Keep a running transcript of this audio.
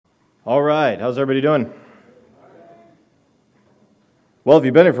All right, how's everybody doing? Well, if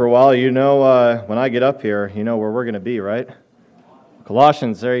you've been here for a while, you know when I get up here, you know where we're going to be, right?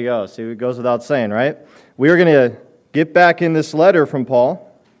 Colossians, there you go. See, it goes without saying, right? We are going to get back in this letter from Paul.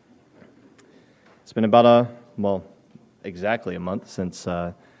 It's been about exactly a month since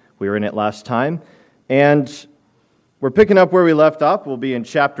we were in it last time. And we're picking up where we left off. We'll be in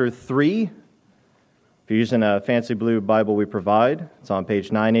chapter 3. If you're using a fancy blue Bible we provide, it's on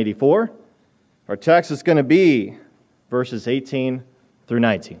page 984. Our text is going to be verses 18 through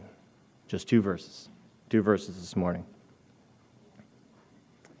 19. Just two verses. Two verses this morning.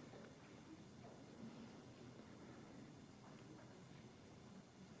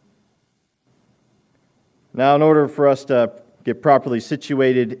 Now, in order for us to get properly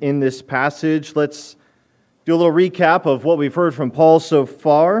situated in this passage, let's do a little recap of what we've heard from Paul so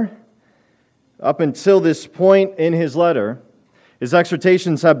far. Up until this point in his letter, his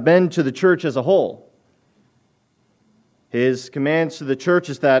exhortations have been to the church as a whole. His commands to the church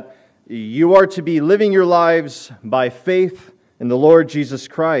is that you are to be living your lives by faith in the Lord Jesus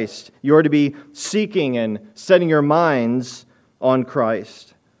Christ. You are to be seeking and setting your minds on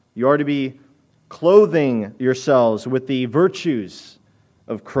Christ. You are to be clothing yourselves with the virtues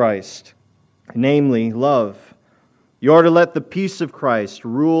of Christ, namely love. You are to let the peace of Christ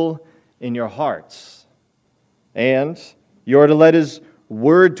rule in your hearts. And you are to let His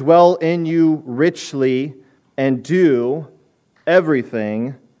Word dwell in you richly and do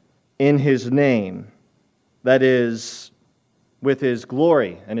everything in His name. That is, with His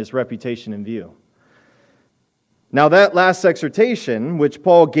glory and His reputation in view. Now that last exhortation, which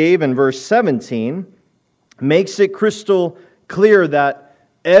Paul gave in verse 17, makes it crystal clear that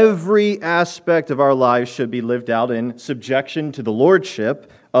every aspect of our lives should be lived out in subjection to the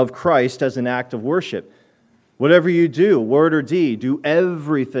lordship of Christ as an act of worship. Whatever you do, word or deed, do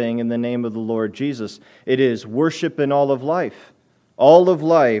everything in the name of the Lord Jesus. It is worship in all of life. All of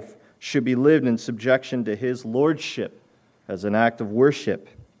life should be lived in subjection to His lordship as an act of worship.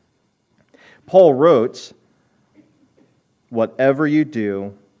 Paul wrote, "Whatever you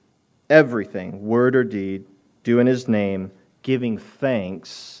do, everything, word or deed, do in His name, giving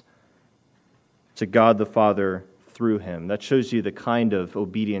thanks to God the Father through Him." That shows you the kind of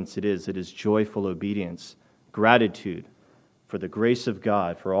obedience it is. It is joyful obedience, gratitude for the grace of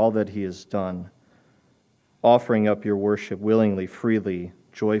God, for all that He has done, offering up your worship willingly, freely,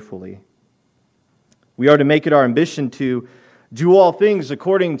 joyfully. We are to make it our ambition to do all things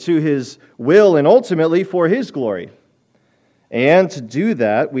according to His will and ultimately for His glory. And to do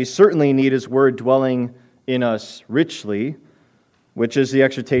that, we certainly need His Word dwelling in us richly, which is the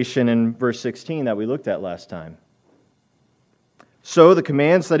exhortation in verse 16 that we looked at last time. So the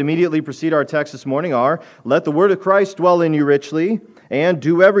commands that immediately precede our text this morning are, let the word of Christ dwell in you richly, and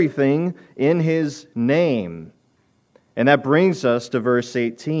do everything in His name. And that brings us to verse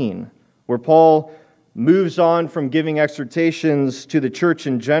 18, where Paul moves on from giving exhortations to the church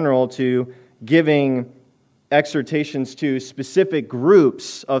in general to giving exhortations to specific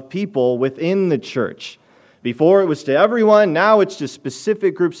groups of people within the church. Before it was to everyone, now it's to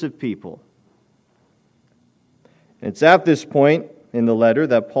specific groups of people. It's at this point in the letter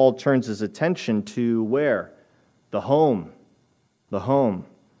that Paul turns his attention to where? The home. The home.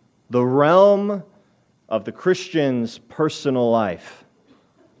 The realm of the Christian's personal life.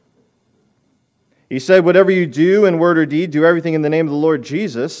 He said, whatever you do in word or deed, do everything in the name of the Lord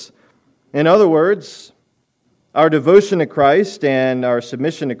Jesus. In other words, our devotion to Christ and our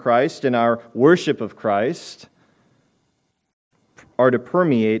submission to Christ and our worship of Christ are to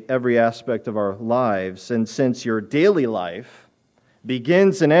permeate every aspect of our lives. And since your daily life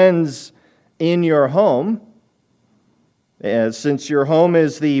begins and ends in your home, since your home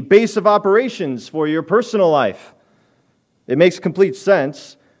is the base of operations for your personal life, it makes complete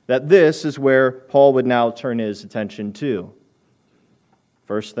sense that this is where Paul would now turn his attention to.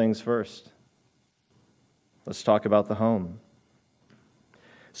 First things first. Let's talk about the home.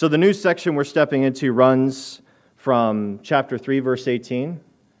 So the new section we're stepping into runs from chapter 3, verse 18,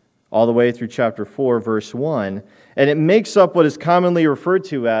 all the way through chapter 4, verse 1, and it makes up what is commonly referred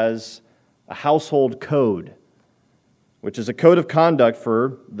to as a household code, which is a code of conduct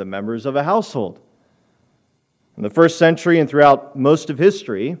for the members of a household. In the first century and throughout most of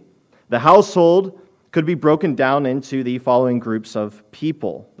history, the household could be broken down into the following groups of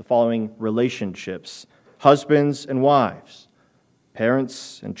people, the following relationships: husbands and wives,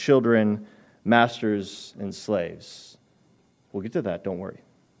 parents and children, masters and slaves. We'll get to that, don't worry.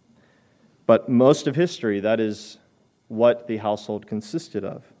 But most of history, that is what the household consisted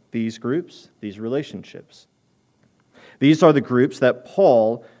of. These groups, these relationships. These are the groups that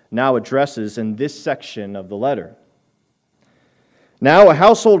Paul now addresses in this section of the letter. Now, a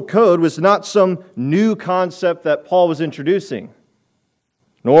household code was not some new concept that Paul was introducing,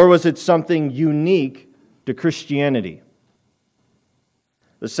 nor was it something unique to Christianity.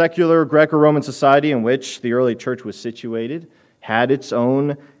 The secular Greco-Roman society in which the early church was situated had its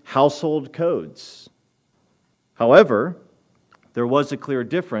own household codes. However, there was a clear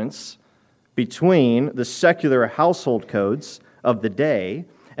difference between the secular household codes of the day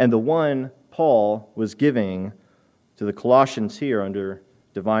and the one Paul was giving to the Colossians here under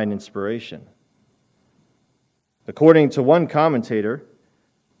divine inspiration. According to one commentator,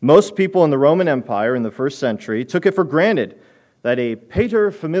 most people in the Roman Empire in the first century took it for granted that a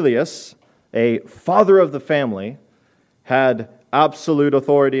pater familias, a father of the family, had absolute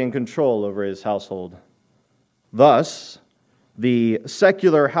authority and control over his household. Thus, the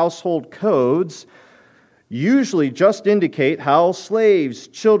secular household codes usually just indicate how slaves,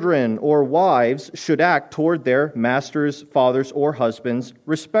 children, or wives should act toward their masters, fathers, or husbands,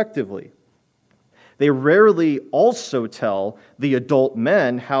 respectively. They rarely also tell the adult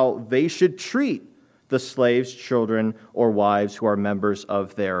men how they should treat the slaves, children, or wives who are members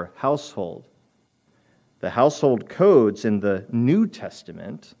of their household. The household codes in the New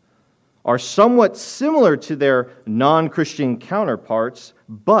Testament are somewhat similar to their non-Christian counterparts,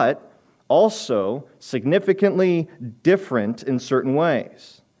 but also significantly different in certain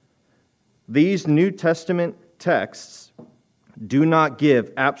ways. These New Testament texts do not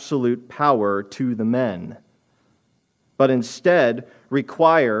give absolute power to the men, but instead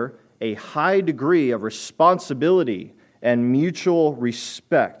require a high degree of responsibility and mutual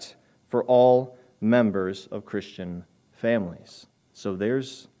respect for all members of Christian families. So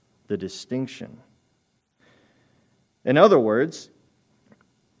there's the distinction. In other words,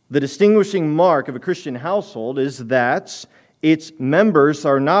 the distinguishing mark of a Christian household is that its members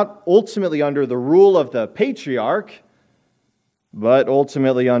are not ultimately under the rule of the patriarch, but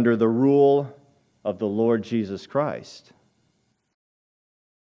ultimately under the rule of the Lord Jesus Christ.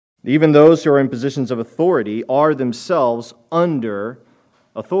 Even those who are in positions of authority are themselves under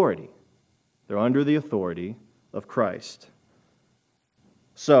authority. They're under the authority of Christ.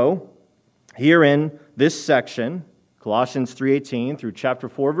 So, here in this section, Colossians 3:18 through chapter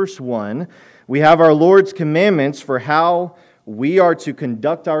 4, verse 1, we have our Lord's commandments for how we are to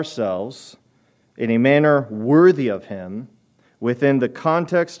conduct ourselves in a manner worthy of Him within the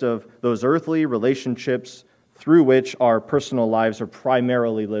context of those earthly relationships through which our personal lives are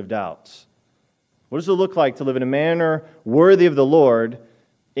primarily lived out. What does it look like to live in a manner worthy of the Lord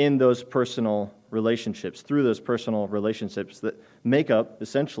in those personal relationships, through those personal relationships that make up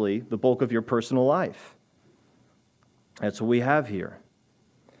essentially the bulk of your personal life? That's what we have here.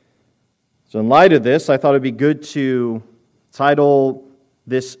 So in light of this, I thought it'd be good to title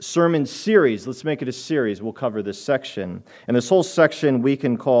this sermon series. Let's make it a series. We'll cover this section. And this whole section we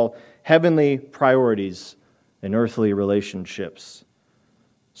can call Heavenly Priorities in Earthly Relationships.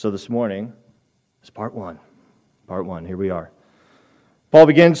 So this morning is part one. Part one. Here we are. Paul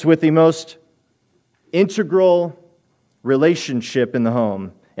begins with the most integral relationship in the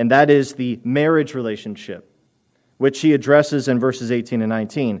home, and that is the marriage relationship, which he addresses in verses 18 and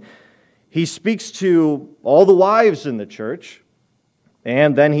 19. He speaks to all the wives in the church,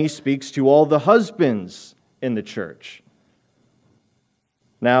 and then he speaks to all the husbands in the church.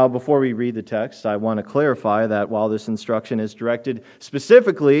 Now, before we read the text, I want to clarify that while this instruction is directed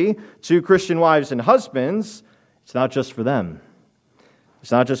specifically to Christian wives and husbands, it's not just for them.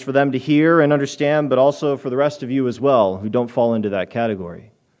 It's not just for them to hear and understand, but also for the rest of you as well, who don't fall into that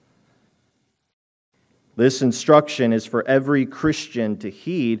category. This instruction is for every Christian to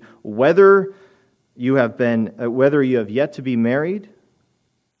heed, whether you have yet to be married,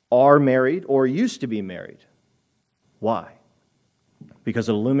 are married, or used to be married. Why? Because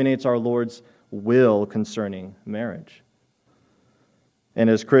it illuminates our Lord's will concerning marriage. And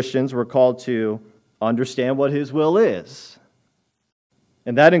as Christians, we're called to understand what His will is.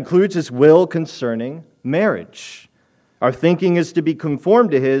 And that includes His will concerning marriage. Our thinking is to be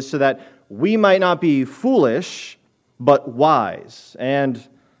conformed to His so that we might not be foolish, but wise. And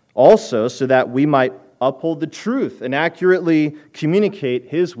also so that we might uphold the truth and accurately communicate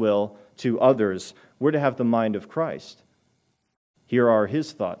His will to others. We're to have the mind of Christ. Here are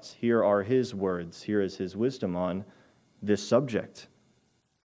His thoughts. Here are His words. Here is His wisdom on this subject.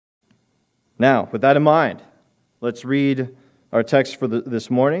 Now, with that in mind, let's read our text for this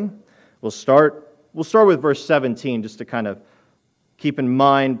morning. We'll start with verse 17, just to kind of keep in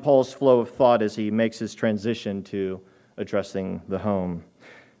mind Paul's flow of thought as he makes his transition to addressing the home.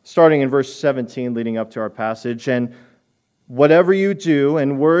 Starting in verse 17, leading up to our passage, "And whatever you do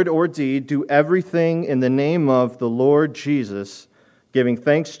in word or deed, do everything in the name of the Lord Jesus, giving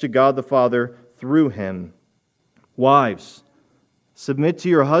thanks to God the Father through him. Wives, submit to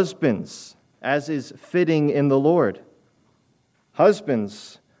your husbands, as is fitting in the Lord.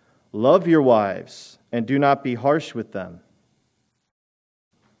 Husbands, love your wives, and do not be harsh with them.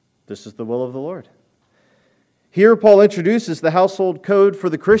 This is the will of the Lord. Here, Paul introduces the household code for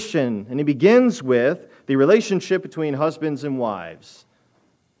the Christian, and he begins with the relationship between husbands and wives.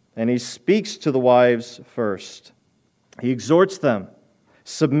 And he speaks to the wives first. He exhorts them,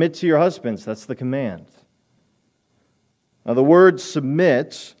 submit to your husbands. That's the command. Now, the word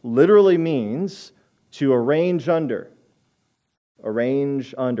submit literally means to arrange under.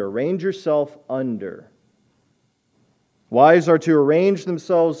 Arrange under. Arrange yourself under. Wives are to arrange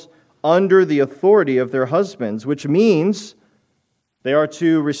themselves under the authority of their husbands, which means they are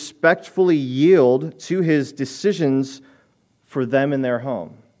to respectfully yield to his decisions for them in their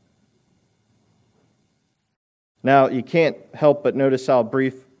home. Now, you can't help but notice how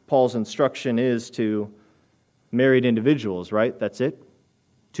brief Paul's instruction is to married individuals, right? That's it.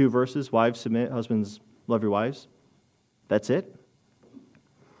 2 verses, wives submit, husbands love your wives. That's it.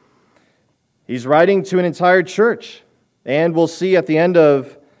 He's writing to an entire church, and we'll see at the end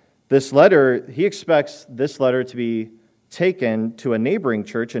of this letter, he expects this letter to be taken to a neighboring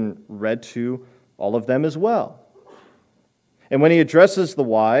church and read to all of them as well. And when he addresses the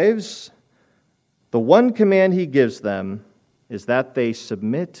wives, the one command he gives them is that they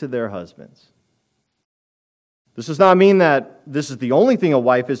submit to their husbands. This does not mean that this is the only thing a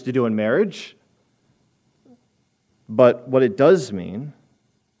wife is to do in marriage, but what it does mean,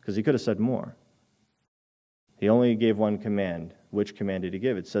 because he could have said more, he only gave one command. Which command did he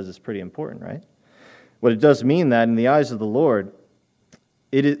give? It says it's pretty important, right? What it does mean that in the eyes of the Lord,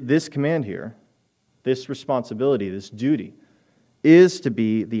 this command here, this responsibility, this duty, is to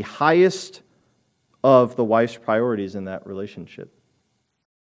be the highest of the wife's priorities in that relationship.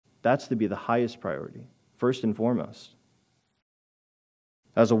 That's to be the highest priority, first and foremost.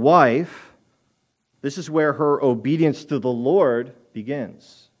 As a wife, this is where her obedience to the Lord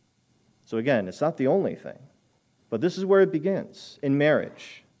begins. So again, it's not the only thing. But this is where it begins, in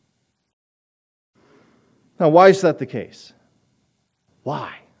marriage. Now, why is that the case?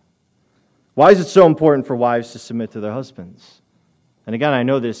 Why? Why is it so important for wives to submit to their husbands? And again, I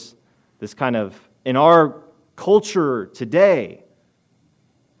know this kind of, in our culture today,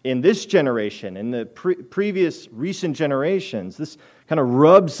 in this generation, in the previous recent generations, this kind of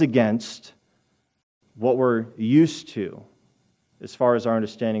rubs against what we're used to as far as our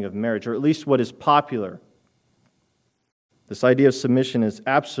understanding of marriage, or at least what is popular. This idea of submission is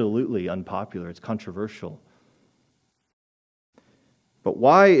absolutely unpopular. It's controversial. But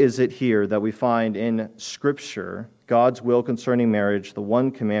why is it here that we find in Scripture God's will concerning marriage, the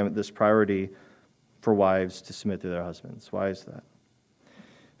one commandment, this priority for wives to submit to their husbands? Why is that?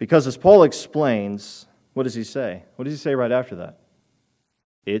 Because as Paul explains, what does he say? What does he say right after that?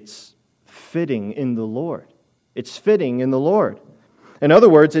 It's fitting in the Lord. It's fitting in the Lord. In other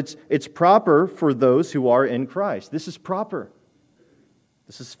words, it's proper for those who are in Christ. This is proper.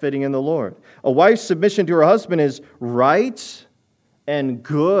 This is fitting in the Lord. A wife's submission to her husband is right and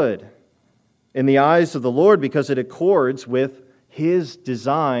good in the eyes of the Lord because it accords with his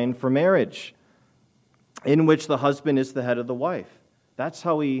design for marriage, in which the husband is the head of the wife. That's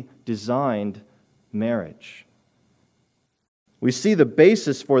how he designed marriage. We see the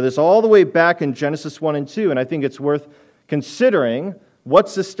basis for this all the way back in Genesis 1 and 2, and I think it's worth considering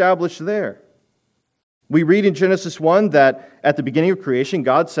what's established there. We read in Genesis 1 that at the beginning of creation,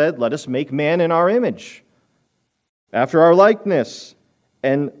 God said, "Let us make man in our image, after our likeness,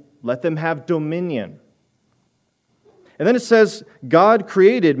 and let them have dominion." And then it says, God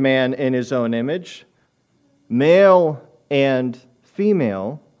created man in his own image, male and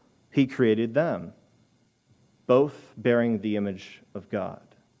female, he created them, both bearing the image of God.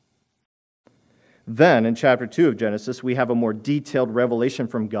 Then, in chapter 2 of Genesis, we have a more detailed revelation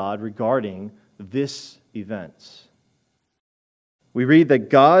from God regarding this event. We read that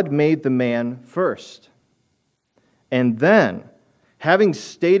God made the man first, and then, having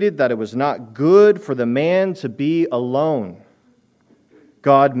stated that it was not good for the man to be alone,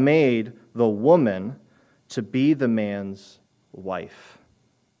 God made the woman to be the man's wife.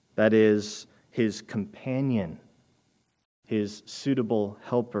 That is, his companion, his suitable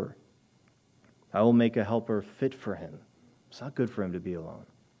helper. I will make a helper fit for him. It's not good for him to be alone.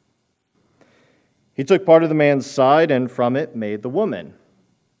 He took part of the man's side and from it made the woman.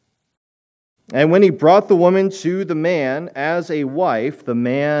 And when he brought the woman to the man as a wife, the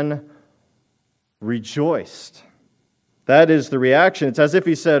man rejoiced That is the reaction. It's as if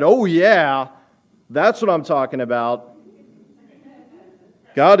he said, oh yeah, that's what I'm talking about.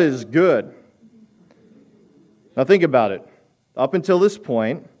 God is good. Now think about it. Up until this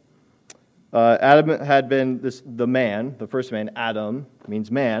point, Adam had been the first man. Adam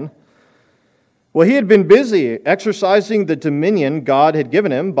means man. Well, he had been busy exercising the dominion God had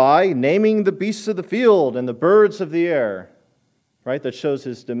given him by naming the beasts of the field and the birds of the air. Right? That shows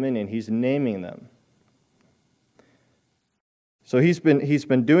his dominion. He's naming them. So he's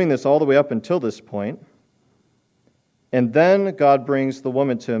been doing this all the way up until this point. And then God brings the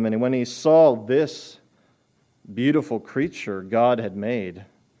woman to him, and when he saw this beautiful creature God had made,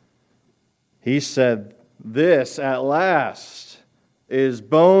 he said, "This at last is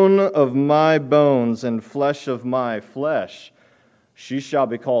bone of my bones and flesh of my flesh. She shall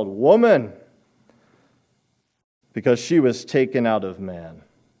be called woman, because she was taken out of man."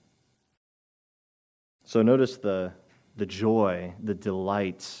 So notice the joy, the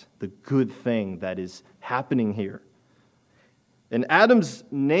delight, the good thing that is happening here. And Adam's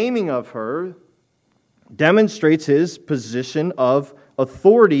naming of her demonstrates his position of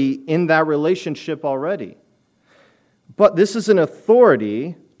authority in that relationship already. But this is an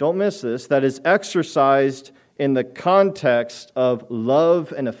authority, don't miss this, that is exercised in the context of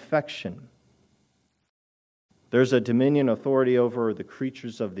love and affection. There's a dominion authority over the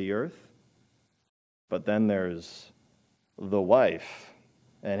creatures of the earth, but then there's the wife.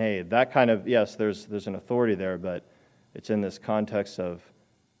 And hey, that kind of, yes, there's an authority there, but it's in this context of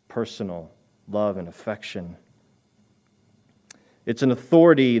personal love and affection. It's an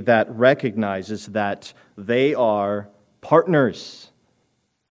authority that recognizes that they are partners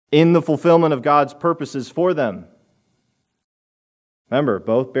in the fulfillment of God's purposes for them. Remember,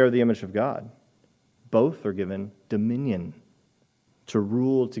 both bear the image of God. Both are given dominion to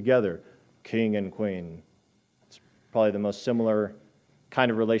rule together, king and queen. It's probably the most similar kind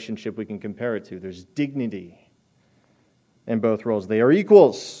of relationship we can compare it to. There's dignity in both roles. They are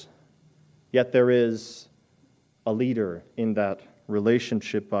equals, yet there is a leader in that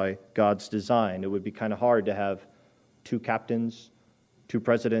relationship by God's design. It would be kind of hard to have two captains, two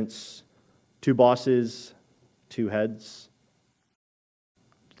presidents, two bosses, two heads.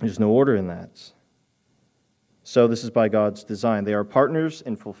 There's no order in that. So this is by God's design. They are partners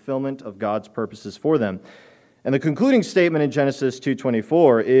in fulfillment of God's purposes for them. And the concluding statement in Genesis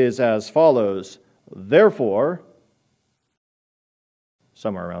 2:24 is as follows: "Therefore,"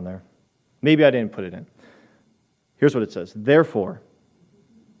 somewhere around there. Maybe I didn't put it in. Here's what it says: "Therefore,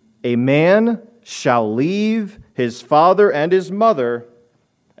 a man shall leave his father and his mother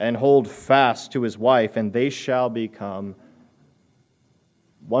and hold fast to his wife, and they shall become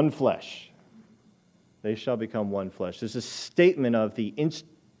one flesh." They shall become one flesh. This is a statement of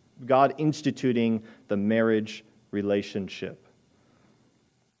God instituting the marriage relationship.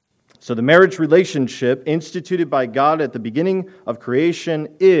 So the marriage relationship instituted by God at the beginning of creation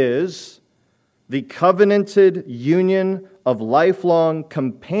is the covenanted union of lifelong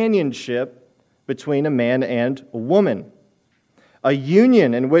companionship between a man and a woman. A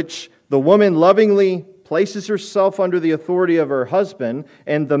union in which the woman lovingly places herself under the authority of her husband,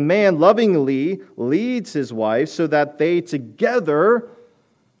 and the man lovingly leads his wife so that they together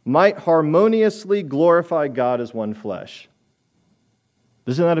might harmoniously glorify God as one flesh.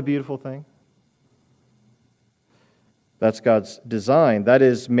 Isn't that a beautiful thing? That's God's design. That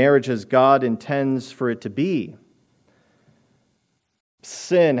is marriage as God intends for it to be.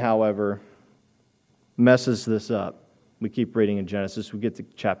 Sin, however, messes this up. We keep reading in Genesis. We get to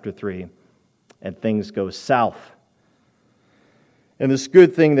chapter 3, and things go south. And this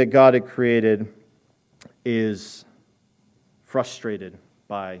good thing that God had created is frustrated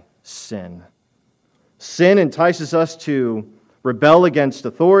by sin. Sin entices us to rebel against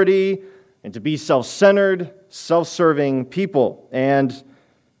authority and to be self-centered, self-serving people. And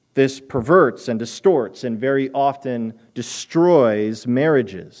this perverts and distorts and very often destroys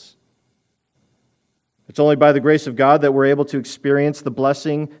marriages. It's only by the grace of God that we're able to experience the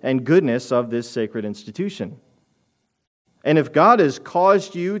blessing and goodness of this sacred institution. And if God has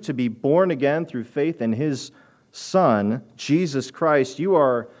caused you to be born again through faith in His Son, Jesus Christ, you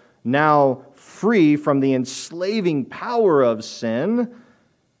are now free from the enslaving power of sin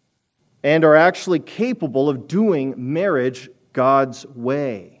and are actually capable of doing marriage God's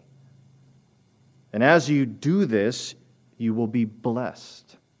way. And as you do this, you will be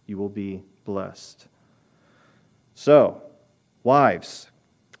blessed. You will be blessed. So, wives,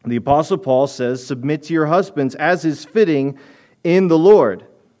 the Apostle Paul says, submit to your husbands as is fitting in the Lord.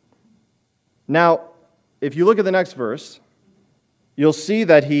 Now, if you look at the next verse, you'll see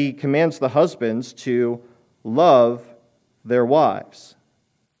that he commands the husbands to love their wives.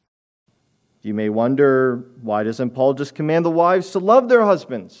 You may wonder, why doesn't Paul just command the wives to love their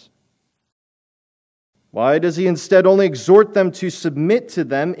husbands? Why does he instead only exhort them to submit to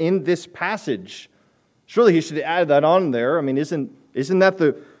them in this passage? Surely he should add that on there. I mean, isn't that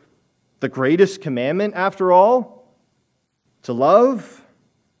the greatest commandment after all? To love?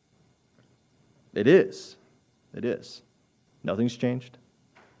 It is. It is. Nothing's changed.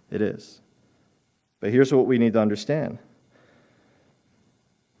 It is. But here's what we need to understand.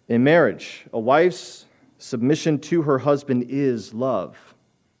 In marriage, a wife's submission to her husband is love.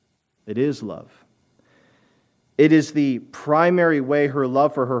 It is love. It is the primary way her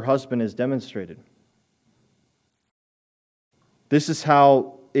love for her husband is demonstrated. This is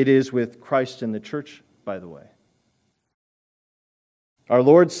how it is with Christ and the church, by the way. Our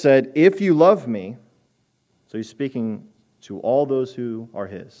Lord said, "If you love me," so he's speaking to all those who are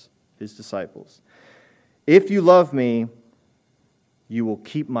his disciples. "If you love me, you will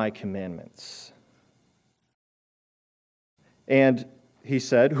keep my commandments." And he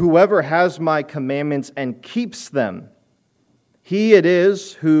said, "Whoever has my commandments and keeps them, he it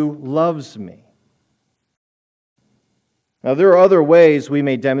is who loves me." Now, there are other ways we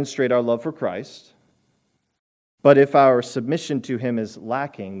may demonstrate our love for Christ, but if our submission to him is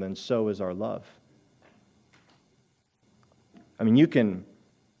lacking, then so is our love. I mean, you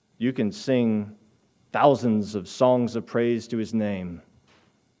can sing thousands of songs of praise to his name.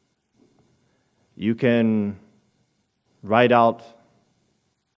 You can write out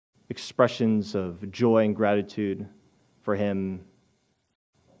expressions of joy and gratitude for him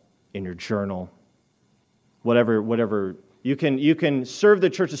in your journal. Whatever. You can serve the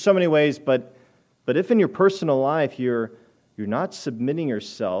church in so many ways, but if in your personal life you're not submitting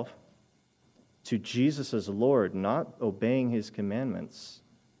yourself to Jesus as Lord, not obeying his commandments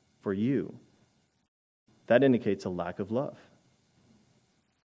for you, that indicates a lack of love.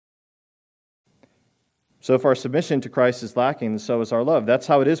 So if our submission to Christ is lacking, so is our love. That's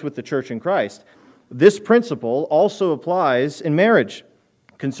how it is with the church in Christ. This principle also applies in marriage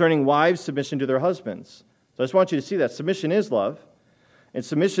concerning wives' submission to their husbands. So I just want you to see that. Submission is love, and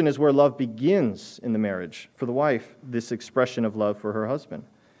submission is where love begins in the marriage. For the wife, this expression of love for her husband.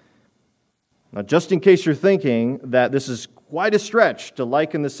 Now, just in case you're thinking that this is quite a stretch to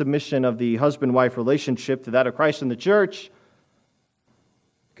liken the submission of the husband-wife relationship to that of Christ and the church,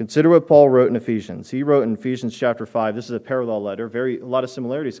 consider what Paul wrote in Ephesians. He wrote in Ephesians chapter 5, this is a parallel letter, a lot of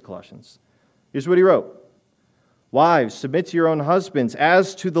similarities to Colossians. Here's what he wrote. "Wives, submit to your own husbands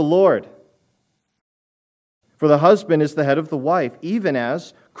as to the Lord. For the husband is the head of the wife, even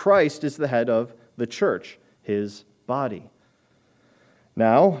as Christ is the head of the church, his body.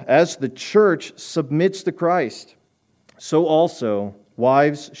 Now, as the church submits to Christ, so also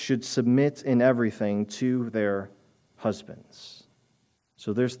wives should submit in everything to their husbands."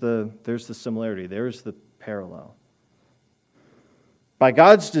 So there's the similarity. There's the parallel. By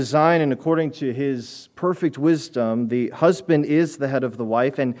God's design and according to his perfect wisdom, the husband is the head of the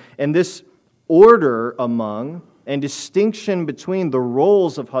wife, and this order among and distinction between the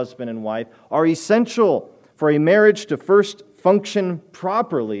roles of husband and wife are essential for a marriage to first function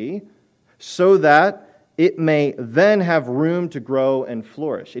properly so that it may then have room to grow and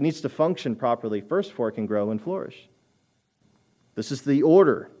flourish. It needs to function properly first before it can grow and flourish. This is the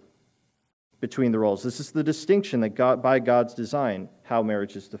order between the roles. This is the distinction that by God's design, how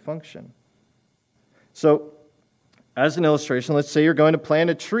marriage is to function. So, as an illustration, let's say you're going to plant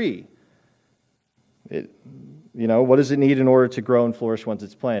a tree. What does it need in order to grow and flourish once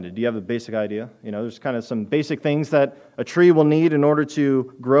it's planted? Do you have a basic idea? There's kind of some basic things that a tree will need in order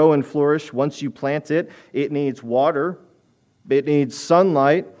to grow and flourish once you plant it. It needs water, it needs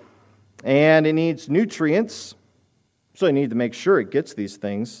sunlight, and it needs nutrients. So you need to make sure it gets these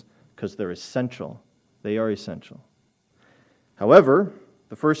things because they're essential. They are essential. However,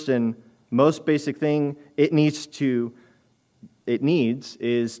 the first and most basic thing it needs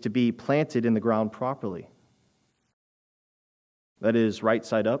is to be planted in the ground properly. That is, right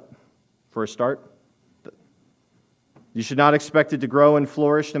side up for a start. You should not expect it to grow and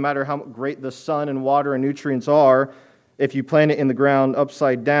flourish no matter how great the sun and water and nutrients are if you plant it in the ground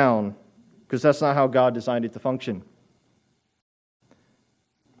upside down, because that's not how God designed it to function.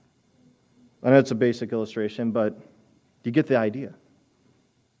 I know it's a basic illustration, but you get the idea.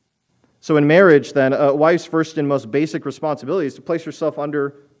 So in marriage, then, a wife's first and most basic responsibility is to place herself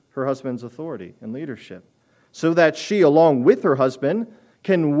under her husband's authority and leadership, so that she, along with her husband,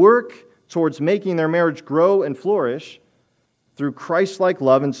 can work towards making their marriage grow and flourish through Christ-like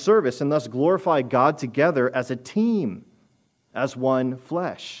love and service, and thus glorify God together as a team, as one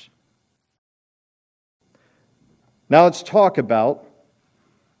flesh. Now let's talk about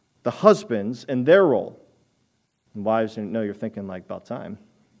the husbands and their role. And wives, I know you're thinking like about time.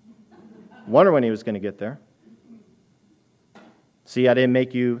 Wonder when he was going to get there. See, I didn't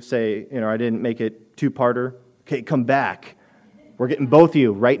make you say, I didn't make it two-parter. Okay, come back. We're getting both of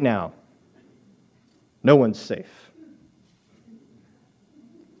you right now. No one's safe.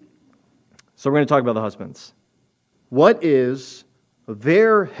 So we're going to talk about the husbands. What is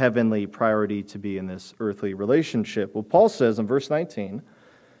their heavenly priority to be in this earthly relationship? Well, Paul says in verse 19,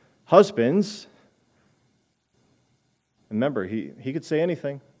 husbands, remember, he could say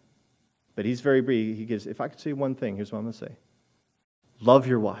anything, but he's very brief. He gives, if I could say one thing, here's what I'm going to say. Love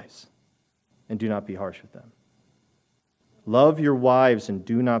your wives and do not be harsh with them. Love your wives and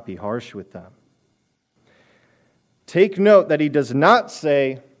do not be harsh with them. Take note that he does not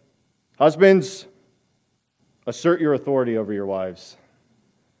say, husbands, assert your authority over your wives.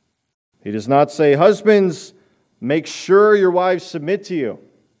 He does not say, husbands, make sure your wives submit to you.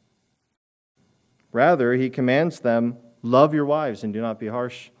 Rather, he commands them, love your wives and do not be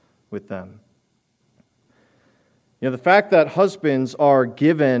harsh with them. The fact that husbands are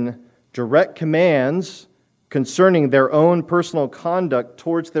given direct commands concerning their own personal conduct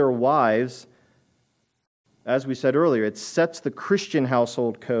towards their wives, as we said earlier, it sets the Christian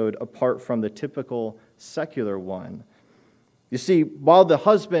household code apart from the typical secular one. You see, while the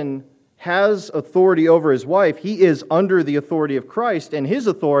husband has authority over his wife, he is under the authority of Christ, and his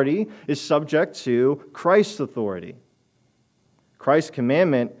authority is subject to Christ's authority. Christ's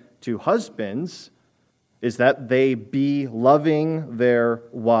commandment to husbands is that they be loving their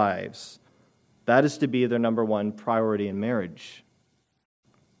wives. That is to be their number one priority in marriage.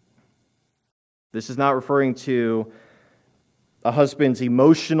 This is not referring to a husband's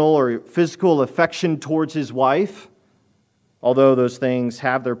emotional or physical affection towards his wife, although those things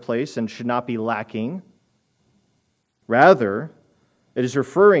have their place and should not be lacking. Rather, it is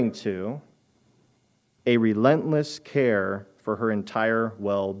referring to a relentless care for her entire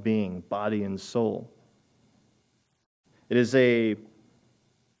well-being, body and soul. It is a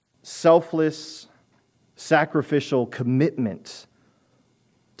selfless, sacrificial commitment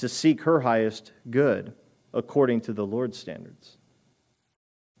to seek her highest good according to the Lord's standards.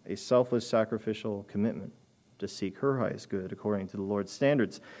 A selfless, sacrificial commitment to seek her highest good according to the Lord's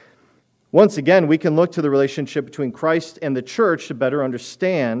standards. Once again, we can look to the relationship between Christ and the church to better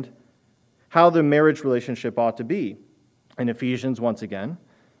understand how the marriage relationship ought to be. In Ephesians, once again,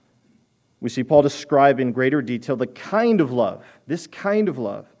 we see Paul describe in greater detail the kind of love, this kind of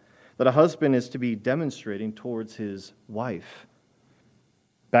love, that a husband is to be demonstrating towards his wife.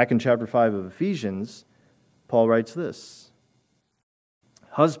 Back in chapter 5 of Ephesians, Paul writes this,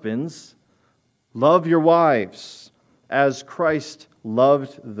 husbands, love your wives as Christ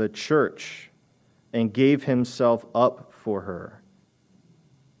loved the church and gave himself up for her.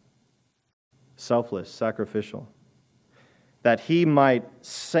 Selfless, sacrificial. That he might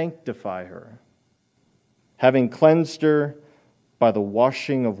sanctify her, having cleansed her by the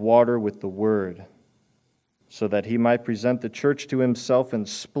washing of water with the word, so that he might present the church to himself in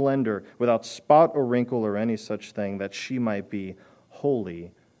splendor, without spot or wrinkle or any such thing, that she might be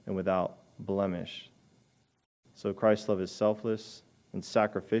holy and without blemish. So Christ's love is selfless and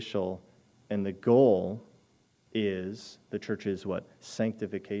sacrificial, and the goal is the church's what?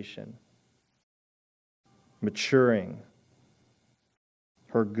 Sanctification. Maturing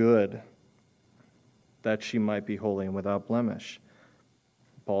her good, that she might be holy and without blemish.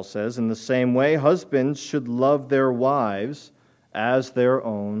 Paul says, in the same way, husbands should love their wives as their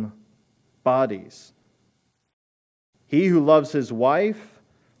own bodies. He who loves his wife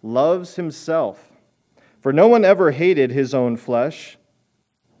loves himself. For no one ever hated his own flesh,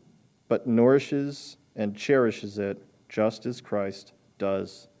 but nourishes and cherishes it, just as Christ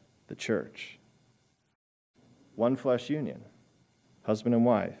does the church. One flesh union. Husband and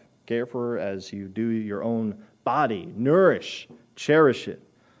wife, care for her as you do your own body. Nourish, cherish it.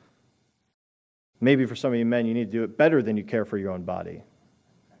 Maybe for some of you men, you need to do it better than you care for your own body.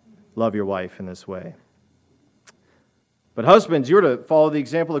 Love your wife in this way. But husbands, you're to follow the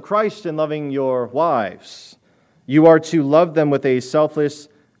example of Christ in loving your wives. You are to love them with a selfless,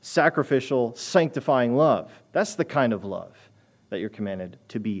 sacrificial, sanctifying love. That's the kind of love that you're commanded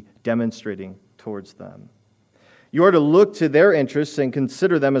to be demonstrating towards them. You are to look to their interests and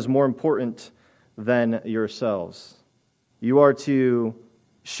consider them as more important than yourselves. You are to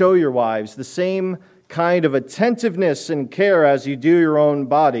show your wives the same kind of attentiveness and care as you do your own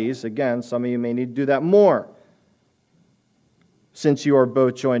bodies. Again, some of you may need to do that more, since you are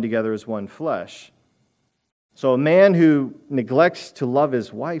both joined together as one flesh. So a man who neglects to love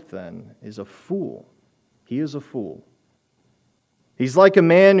his wife, then, is a fool. he is a fool. He's like a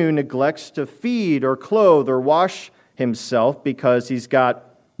man who neglects to feed or clothe or wash himself because he's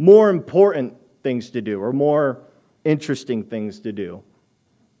got more important things to do or more interesting things to do.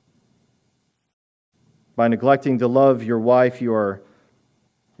 By neglecting to love your wife, you're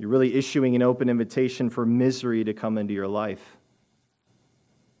really issuing an open invitation for misery to come into your life.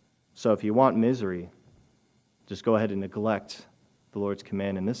 So if you want misery, just go ahead and neglect the Lord's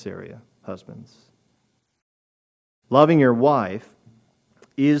command in this area, husbands. Loving your wife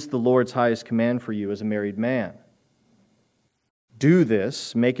is the Lord's highest command for you as a married man. Do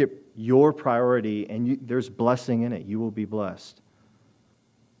this, make it your priority, and there's blessing in it. You will be blessed.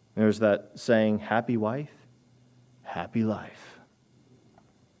 There's that saying, happy wife, happy life.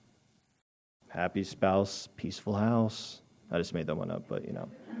 Happy spouse, peaceful house. I just made that one up, but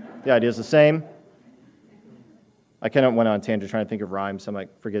the idea is the same. I kind of went on a tangent trying to think of rhymes, so I'm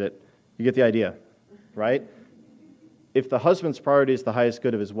like, forget it. You get the idea, right? If the husband's priority is the highest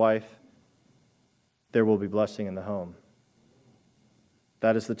good of his wife, there will be blessing in the home.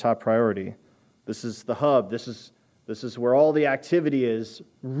 That is the top priority. This is the hub. This is where all the activity is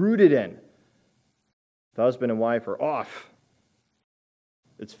rooted in. The husband and wife are off.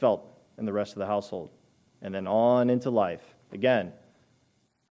 It's felt in the rest of the household. And then on into life. Again,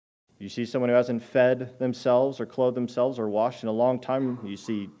 you see someone who hasn't fed themselves or clothed themselves or washed in a long time, you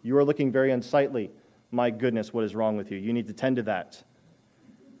see, you are looking very unsightly. My goodness, what is wrong with you? You need to tend to that.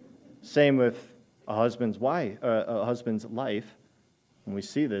 Same with a husband's life. When we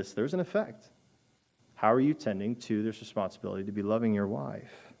see this, there's an effect. How are you tending to this responsibility to be loving your wife?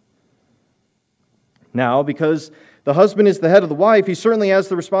 Now, because the husband is the head of the wife, he certainly has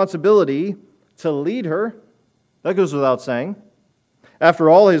the responsibility to lead her. That goes without saying. After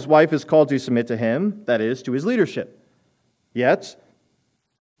all, his wife is called to submit to him, that is, to his leadership. Yet,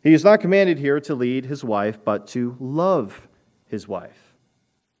 he is not commanded here to lead his wife, but to love his wife.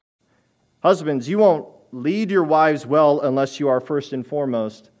 Husbands, you won't lead your wives well unless you are first and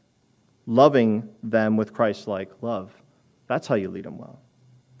foremost loving them with Christ-like love. That's how you lead them well.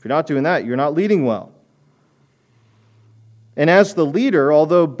 If you're not doing that, you're not leading well. And as the leader,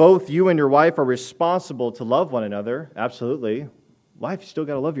 although both you and your wife are responsible to love one another, absolutely, wife, you still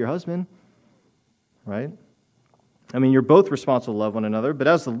got to love your husband, right? I mean, you're both responsible to love one another, but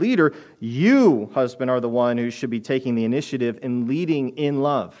as the leader, you, husband, are the one who should be taking the initiative in leading in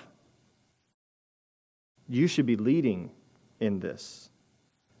love. You should be leading in this.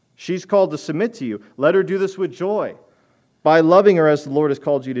 She's called to submit to you. Let her do this with joy, by loving her as the Lord has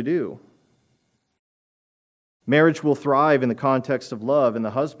called you to do. Marriage will thrive in the context of love, and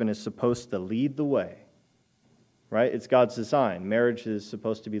the husband is supposed to lead the way. Right? It's God's design. Marriage is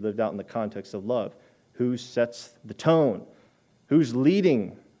supposed to be lived out in the context of love. Who sets the tone? Who's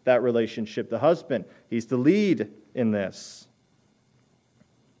leading that relationship? The husband. He's the lead in this.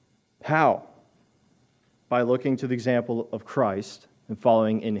 How? By looking to the example of Christ and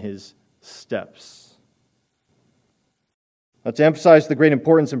following in his steps. Now, to emphasize the great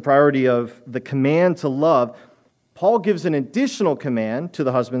importance and priority of the command to love, Paul gives an additional command to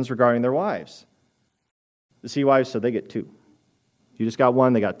the husbands regarding their wives. You see, wives, so they get two. You just got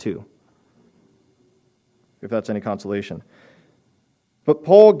one, they got two. If that's any consolation. But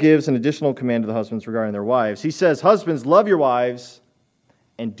Paul gives an additional command to the husbands regarding their wives. He says, husbands, love your wives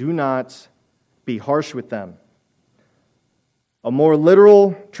and do not be harsh with them. A more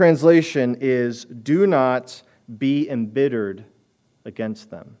literal translation is, do not be embittered against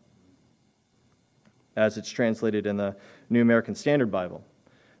them, as it's translated in the New American Standard Bible.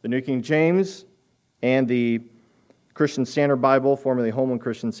 The New King James and the Christian Standard Bible, formerly Holman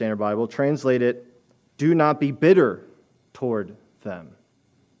Christian Standard Bible, translate it, do not be bitter toward them.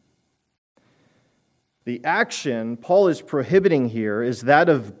 The action Paul is prohibiting here is that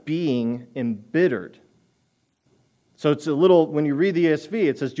of being embittered. So it's a little, when you read the ESV,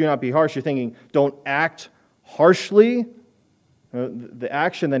 it says, do not be harsh. You're thinking, don't act harshly. The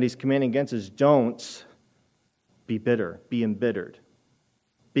action that he's commanding against is don't be bitter, be embittered.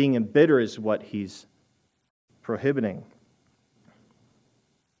 Being embittered is what he's prohibiting.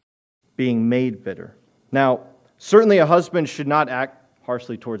 Being made bitter. Now, certainly a husband should not act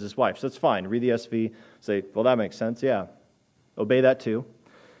harshly towards his wife. So that's fine. Read the ESV, say, well, that makes sense. Yeah. Obey that too.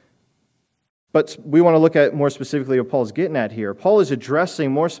 But we want to look at more specifically what Paul's getting at here. Paul is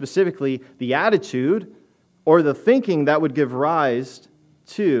addressing more specifically the attitude or the thinking that would give rise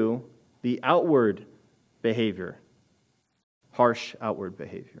to the outward behavior. Harsh outward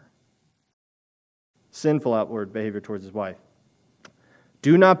behavior. Sinful outward behavior towards his wife.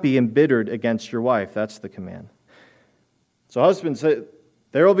 Do not be embittered against your wife. That's the command. So husbands,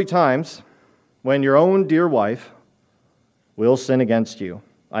 there will be times when your own dear wife will sin against you.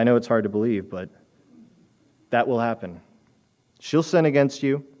 I know it's hard to believe, but that will happen. She'll sin against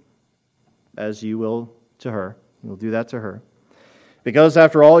you as you will to her. You'll do that to her. Because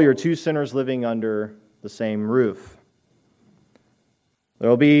after all, you're two sinners living under the same roof. There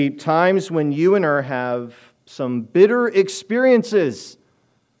will be times when you and her have some bitter experiences.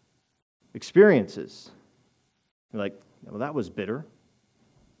 You're like, well, that was bitter.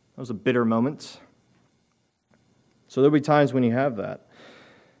 That was a bitter moment. So there'll be times when you have that.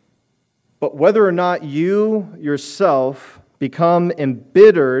 But whether or not you yourself become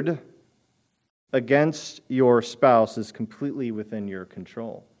embittered against your spouse is completely within your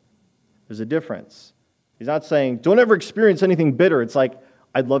control. There's a difference. He's not saying, don't ever experience anything bitter. It's like,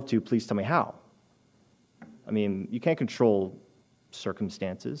 I'd love to, please tell me how. I mean, you can't control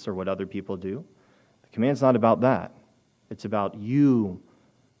circumstances or what other people do. The command's not about that. It's about you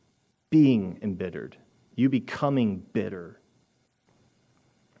being embittered, you becoming bitter.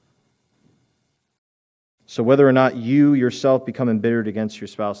 So whether or not you yourself become embittered against your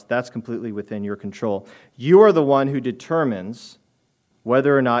spouse, that's completely within your control. You are the one who determines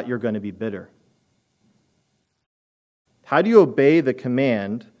whether or not you're going to be bitter. How do you obey the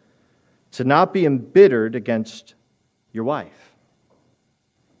command to not be embittered against your wife?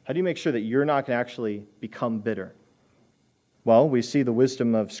 How do you make sure that you're not going to actually become bitter? Well, we see the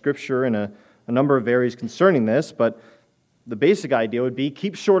wisdom of Scripture in a number of areas concerning this, but the basic idea would be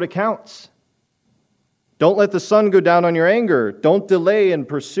keep short accounts. Don't let the sun go down on your anger. Don't delay in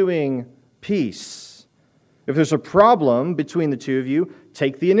pursuing peace. If there's a problem between the two of you,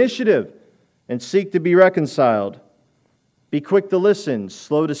 take the initiative and seek to be reconciled. Be quick to listen,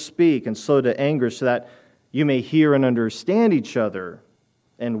 slow to speak, and slow to anger so that you may hear and understand each other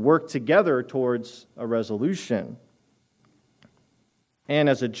and work together towards a resolution. And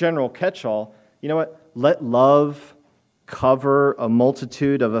as a general catch-all, you know what? Let love cover a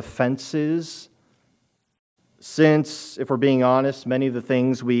multitude of offenses. Since, if we're being honest, many of the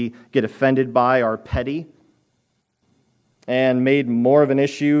things we get offended by are petty and made more of an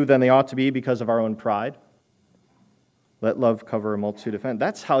issue than they ought to be because of our own pride. Let love cover a multitude of offenses.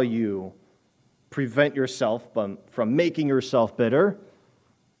 That's how you prevent yourself from making yourself bitter.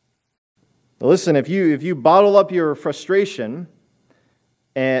 Now listen, if you bottle up your frustration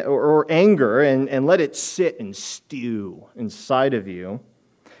or anger and let it sit and stew inside of you,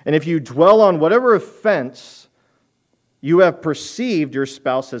 and if you dwell on whatever offense you have perceived your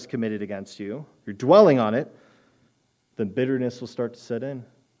spouse has committed against you, you're dwelling on it, then bitterness will start to set in.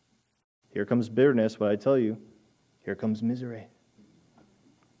 Here comes bitterness, but I tell you, here comes misery.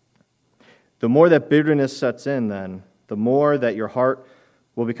 The more that bitterness sets in, then, the more that your heart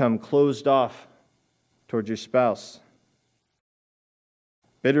will become closed off towards your spouse.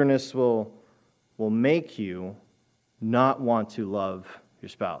 Bitterness will make you not want to love your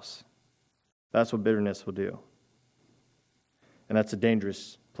spouse. That's what bitterness will do. And that's a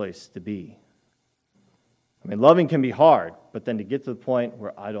dangerous place to be. I mean, loving can be hard, but then to get to the point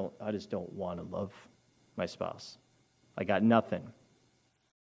where I just don't want to love my spouse. I got nothing.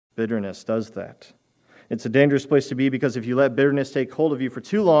 Bitterness does that. It's a dangerous place to be because if you let bitterness take hold of you for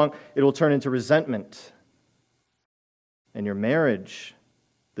too long, it will turn into resentment. And your marriage,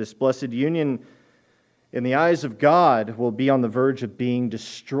 this blessed union, in the eyes of God, will be on the verge of being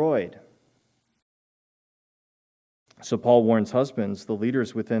destroyed. So Paul warns husbands, the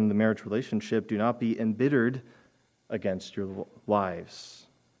leaders within the marriage relationship, do not be embittered against your wives.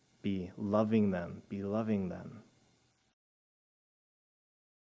 Be loving them. Be loving them.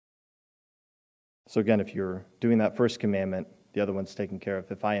 So again, if you're doing that first commandment, the other one's taken care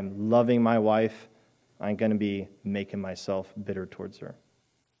of. If I am loving my wife, I'm going to be making myself bitter towards her.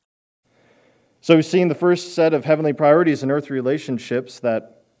 So we've seen the first set of heavenly priorities in earthly relationships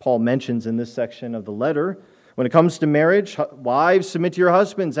that Paul mentions in this section of the letter. When it comes to marriage, wives, submit to your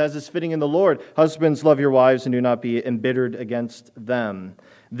husbands as is fitting in the Lord. Husbands, love your wives and do not be embittered against them.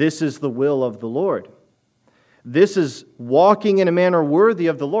 This is the will of the Lord. This is walking in a manner worthy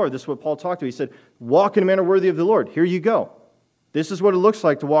of the Lord. This is what Paul talked about. He said, walk in a manner worthy of the Lord. Here you go. This is what it looks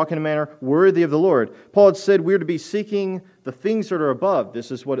like to walk in a manner worthy of the Lord. Paul had said we're to be seeking the things that are above.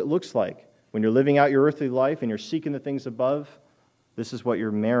 This is what it looks like. When you're living out your earthly life and you're seeking the things above, this is what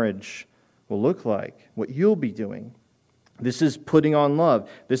your marriage will look like, what you'll be doing. This is putting on love.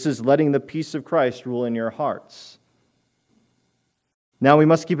 This is letting the peace of Christ rule in your hearts. Now we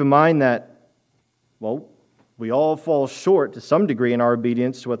must keep in mind that, well, we all fall short to some degree in our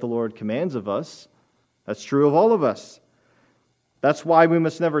obedience to what the Lord commands of us. That's true of all of us. That's why we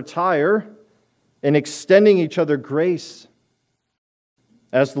must never tire in extending each other grace,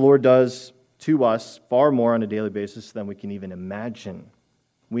 as the Lord does to us far more on a daily basis than we can even imagine.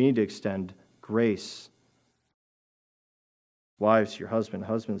 We need to extend grace. Wives to your husband,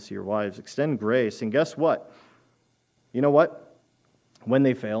 husbands to your wives. Extend grace. And guess what? You know what? When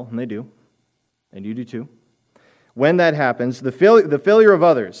they fail, and they do, and you do too, when that happens, the failure of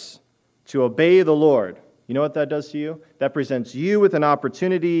others to obey the Lord, you know what that does to you? That presents you with an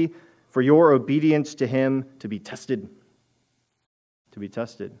opportunity for your obedience to Him to be tested, to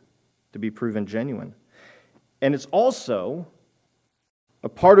be proven genuine. And it's also a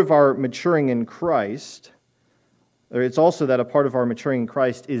part of our maturing in Christ, or it's also that a part of our maturing in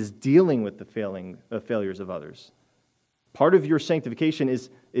Christ is dealing with the failures of others. Part of your sanctification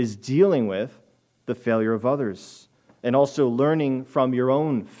is dealing with the failure of others and also learning from your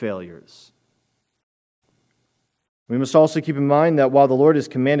own failures. We must also keep in mind that while the Lord has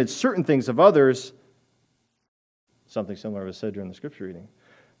commanded certain things of others, something similar was said during the scripture reading,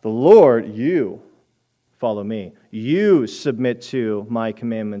 the Lord, you follow me. You submit to my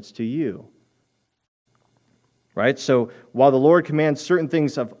commandments to you. Right? So while the Lord commands certain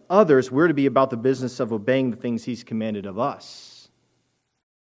things of others, we're to be about the business of obeying the things He's commanded of us.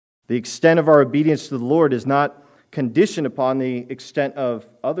 The extent of our obedience to the Lord is not conditioned upon the extent of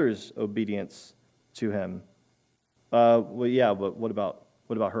others' obedience to Him. But what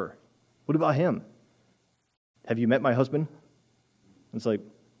about her? What about him? Have you met my husband? It's like,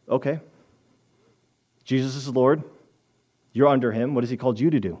 okay. Jesus is the Lord. You're under Him. What has He called you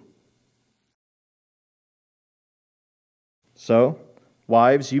to do? So,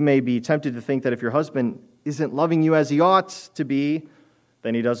 wives, you may be tempted to think that if your husband isn't loving you as he ought to be,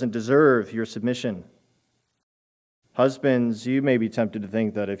 then he doesn't deserve your submission. Husbands, you may be tempted to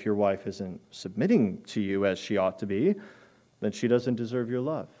think that if your wife isn't submitting to you as she ought to be, then she doesn't deserve your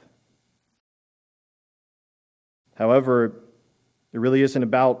love. However, it really isn't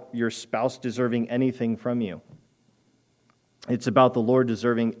about your spouse deserving anything from you. It's about the Lord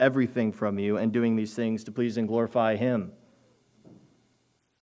deserving everything from you and doing these things to please and glorify Him.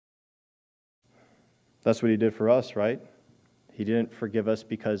 That's what He did for us, right? He didn't forgive us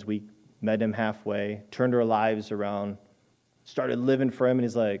because we met Him halfway, turned our lives around, started living for Him, and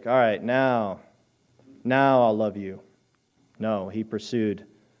He's like, all right, now I'll love you. No, He pursued.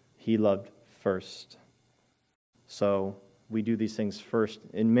 He loved first. So we do these things first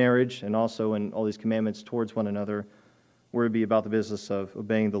in marriage and also in all these commandments towards one another. We're to be about the business of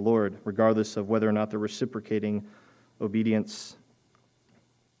obeying the Lord, regardless of whether or not they're reciprocating obedience.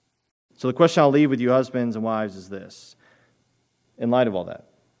 So the question I'll leave with you, husbands and wives, is this. In light of all that,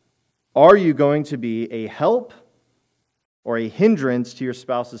 are you going to be a help or a hindrance to your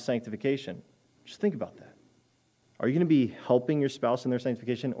spouse's sanctification? Just think about that. Are you going to be helping your spouse in their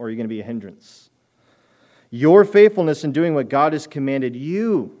sanctification, or are you going to be a hindrance? Your faithfulness in doing what God has commanded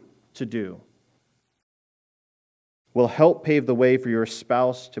you to do will help pave the way for your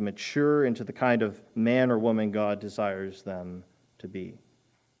spouse to mature into the kind of man or woman God desires them to be.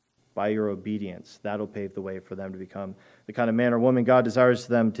 By your obedience, that'll pave the way for them to become the kind of man or woman God desires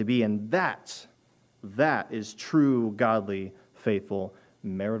them to be. And that is true, godly, faithful,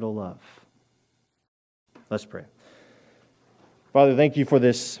 marital love. Let's pray. Father, thank you for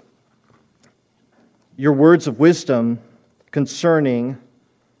this, your words of wisdom concerning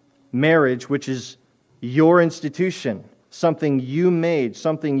marriage, which is your institution, something you made,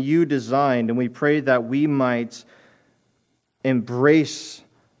 something you designed. And we pray that we might embrace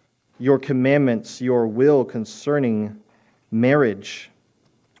your commandments, your will concerning marriage.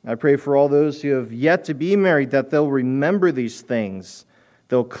 I pray for all those who have yet to be married that they'll remember these things.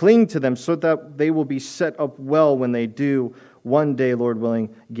 They'll cling to them so that they will be set up well when they do one day, Lord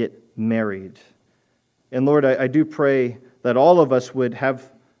willing, get married. And Lord, I do pray that all of us would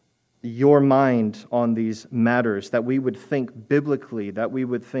have your mind on these matters, that we would think biblically, that we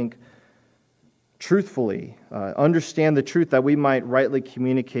would think truthfully, understand the truth that we might rightly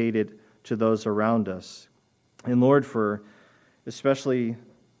communicate it to those around us. And Lord, especially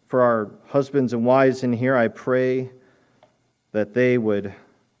for our husbands and wives in here, I pray that they would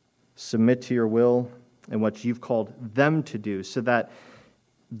submit to your will and what you've called them to do, so that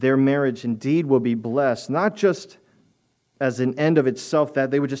their marriage indeed will be blessed, not just as an end of itself, that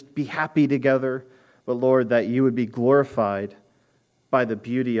they would just be happy together, but Lord, that you would be glorified by the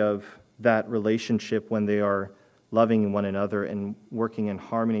beauty of that relationship when they are loving one another and working in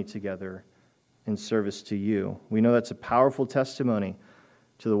harmony together in service to you. We know that's a powerful testimony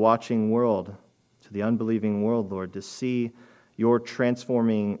to the watching world, to the unbelieving world, Lord, to see the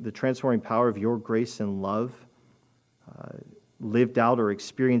transforming power of your grace and love lived out or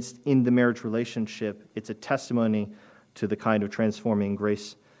experienced in the marriage relationship. It's a testimony to the kind of transforming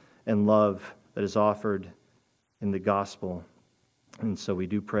grace and love that is offered in the gospel. And so we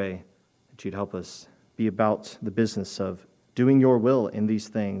do pray that you'd help us be about the business of doing your will in these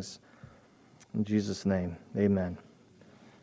things. In Jesus' name, amen.